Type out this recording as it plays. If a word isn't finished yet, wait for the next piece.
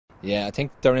Yeah, I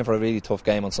think they're in for a really tough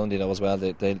game on Sunday though as well.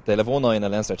 They'll have won 9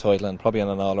 in Leinster title and probably in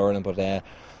an All-Ireland, but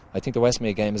I think the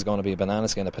Westmeath game is going to be a banana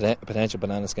skin, a potential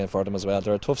banana skin for them as well.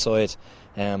 They're a tough side.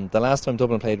 The last time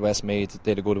Dublin played Westmeath,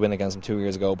 they had a good win against them 2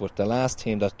 years ago, but the last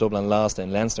team that Dublin lost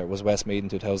in Leinster was Westmeath in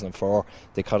 2004.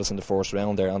 They caught us in the first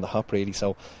round there on the hop really,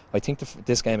 so I think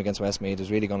this game against Westmeath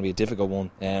is really going to be a difficult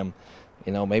one.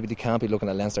 Maybe they can't be looking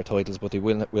at Leinster titles, but they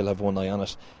will have one eye on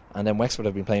it. And then Wexford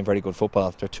have been playing very good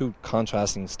football. They're two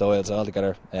contrasting styles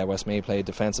altogether. Westmeath play a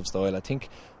defensive style. I think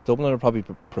Dublin would probably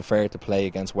prefer to play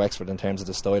against Wexford in terms of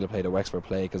the style of play that Wexford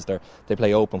play, because they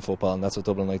play open football, and that's what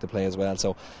Dublin like to play as well.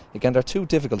 So again, they're two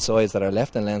difficult sides that are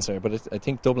left in Leinster, but I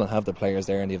think Dublin have the players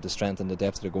there and they have the strength and the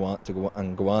depth to go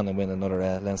on and win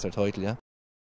another Leinster title. Yeah.